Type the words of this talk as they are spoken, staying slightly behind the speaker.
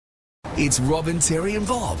It's Robin, Terry and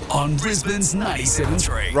Bob on Brisbane's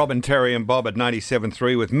 97.3. Robin, Terry and Bob at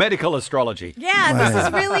 97.3 with medical astrology. Yeah, this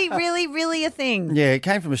is really a thing. Yeah, it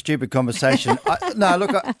came from a stupid conversation.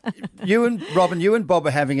 You and Bob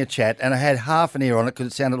are having a chat, and I had half an ear on it because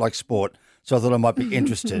it sounded like sport, so I thought I might be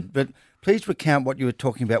interested. But please recount what you were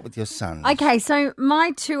talking about with your sons. Okay, so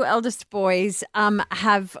my two eldest boys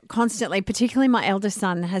have constantly, particularly my eldest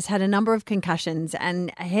son, has had a number of concussions,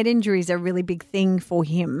 and head injuries are a really big thing for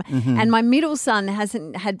him. Mm-hmm. And my middle son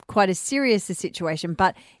hasn't had quite as serious a situation,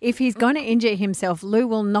 but if he's going to injure himself, Lou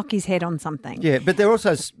will knock his head on something. Yeah, but they're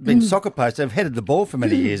also been soccer players. They've headed the ball for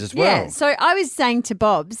many years as well. Yeah, so I was saying to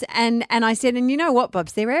Bob's, and I said, and you know what,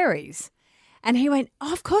 Bob's, they're Aries. And he went,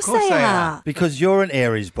 oh, of course they are. Because you're an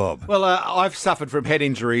Aries, Bob. Well, I've suffered from head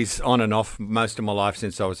injuries on and off most of my life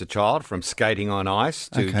since I was a child, from skating on ice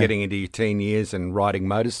to getting into your teen years and riding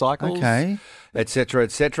motorcycles, et cetera,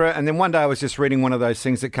 et cetera. And then one day I was just reading one of those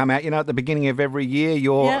things that come out, at the beginning of every year,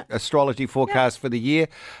 your astrology forecast for the year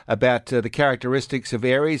about the characteristics of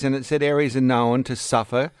Aries, and it said Aries are known to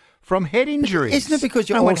suffer from head injuries. Isn't it because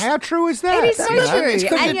you're how true is that? It is so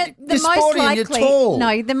true. And yet you're sporty and you're tall.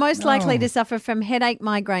 No, the most likely to suffer from headache,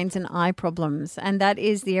 migraines and eye problems. And that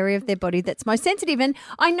is the area of their body that's most sensitive. And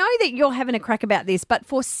I know that you're having a crack about this, but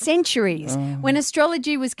for centuries, when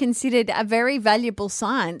astrology was considered a very valuable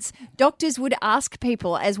science, doctors would ask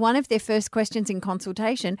people as one of their first questions in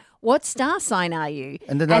consultation, what star sign are you?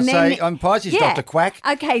 And then they'll say, I'm Pisces, Dr. Quack.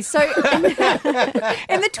 Okay, so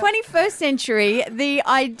in the 21st century, the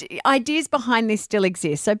ideas behind this still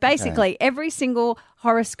exist. So basically, every single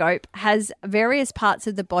horoscope has various parts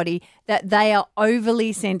of the body that they are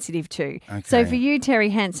overly sensitive to. Okay. So for you,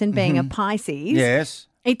 Terry Hansen, being a Pisces, yes,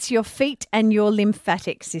 it's your feet and your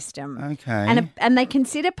lymphatic system. Okay. And they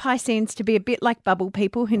consider Pisceans to be a bit like bubble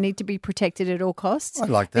people who need to be protected at all costs. I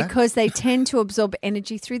like that. Because they tend to absorb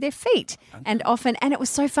energy through their feet. And often, and it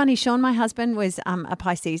was so funny, Sean, my husband, was a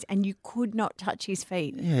Pisces and you could not touch his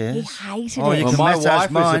feet. Yes. He hated it. Well, my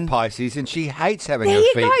wife mine. is a Pisces and she hates having There her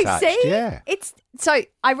you feet go, touched. see? Yeah. So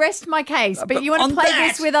I rest my case, but but you want on to play that-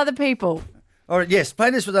 this with other people. All right, yes,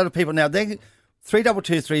 play this with other people. Now,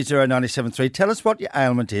 3223097.3. Tell us what your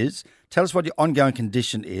ailment is. Tell us what your ongoing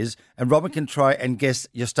condition is, and Robin can try and guess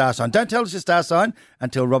your star sign. Don't tell us your star sign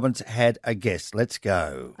until Robin's had a guess. Let's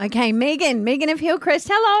go. Okay, Megan of Hillcrest,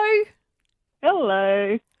 hello.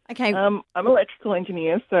 Hello. Okay. I'm an electrical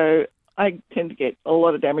engineer, so I tend to get a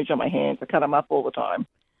lot of damage on my hands. I cut them up all the time.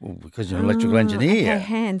 Well, because you're an electrical engineer. Okay,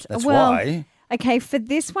 hands. That's Well, why. Okay, for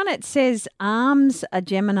this one it says arms are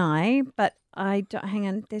Gemini, but I don't. Hang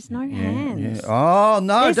on, there's no hands. Yeah. Oh,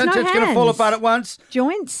 no, There's don't no it's going to fall hands. apart at once.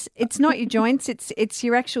 Joints. It's not your joints. It's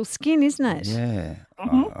your actual skin, isn't it? Yeah.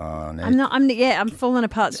 Mm-hmm. Oh, no. I'm falling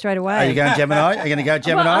apart straight away. Are you going Gemini? Are you going to go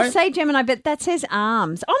Gemini? Well, I'll say Gemini, but that says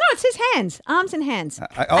arms. Oh no, it says hands. Arms and hands.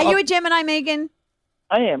 Are you a Gemini, Megan?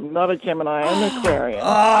 I am not a Gemini. I'm an Aquarian.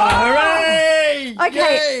 Oh, hooray!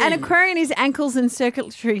 Okay, Yay! an Aquarian is ankles and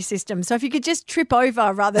circulatory system. So if you could just trip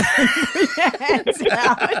over rather than put your hands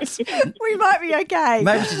out, we might be okay.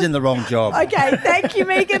 Maybe she's in the wrong job. Okay, thank you,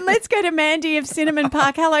 Megan. Let's go to Mandy of Cinnamon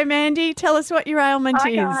Park. Hello, Mandy. Tell us what your ailment Hi,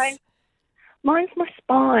 is. guys. Mine's my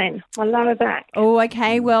spine, my lower back. Oh,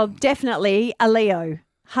 okay. Well, definitely a Leo.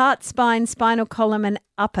 Heart, spine, spinal column, and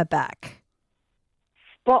upper back.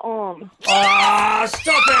 Spot on. Oh,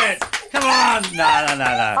 stop it! Come on! No.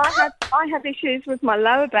 I have issues with my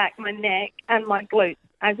lower back, my neck, and my glutes,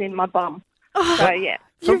 as in my bum. So, yeah.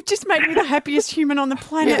 You've just made me the happiest human on the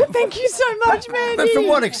planet. Thank you so much, Mandy. But from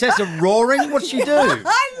what? Excessive roaring? What'd she do? I love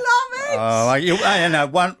it. I know.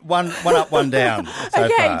 One up, one down. So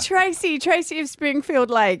Okay, far. Tracy of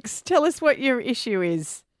Springfield Lakes. Tell us what your issue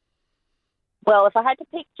is. Well, if I had to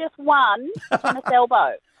pick just one, tennis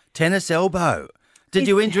elbow. Tennis elbow. Did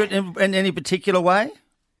you injure it in any particular way?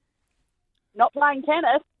 Not playing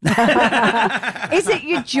tennis. Is it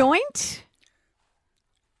your joint?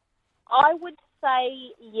 I would say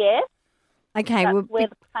yes. Okay, That's well, where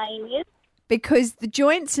the pain is. because the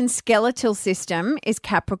joints and skeletal system is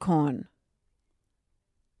Capricorn.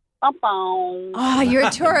 Bum-bum. Oh, you're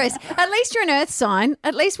a Taurus. At least you're an earth sign.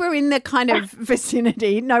 At least we're in the kind of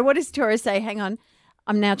vicinity. No, what does Taurus say? Hang on.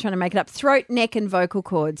 I'm now trying to make it up. Throat, neck, and vocal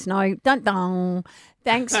cords. No, dun.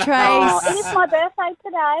 Thanks, Trace. Oh, and it's my birthday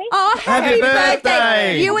today. Oh, happy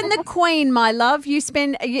birthday. You and the Queen, my love. It's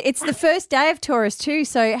the first day of Taurus too,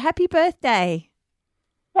 so happy birthday.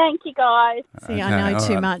 Thank you, guys. See, I know all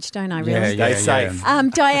too right. much, don't I, really? Stay safe.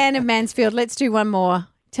 Diane of Mansfield, let's do one more.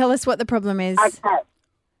 Tell us what the problem is. Okay.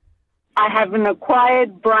 I have an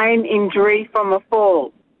acquired brain injury from a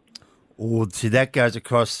fall. Oh, see, that goes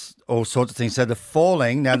across all sorts of things. So the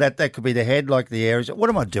falling, now that could be the head, like the Aries.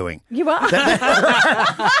 What am I doing? You are.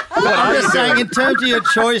 I'm just saying, in terms of your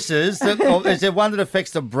choices, is there one that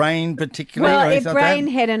affects the brain particularly? Well, or anything brain,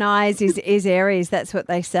 like head and eyes is Aries. That's what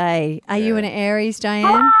they say. Are you an Aries,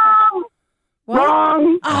 Diane? What?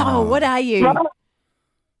 Wrong. Oh, what are you? Wrong.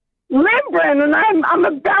 Libran, and I'm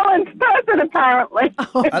a balanced person apparently.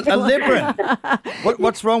 that? A Libran.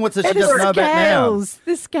 What's wrong with this? She doesn't know about now. Scales.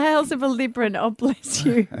 The scales of a Libran. Oh, bless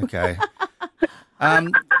you. Okay.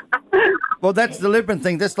 Well, that's the Libran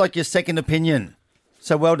thing. That's like your second opinion.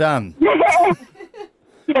 So well done. Yeah.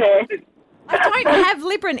 I don't have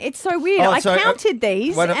Libran. It's so weird. I counted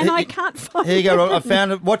these I can't find Here you go. Libran. I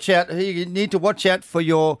found it. Watch out. You need to watch out for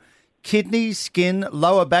your kidneys, skin,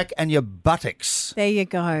 lower back, and your buttocks. There you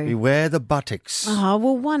go. Beware the buttocks. Oh,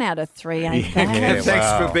 well, 1 out of 3 ain't bad.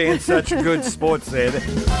 Thanks for being such good sports there.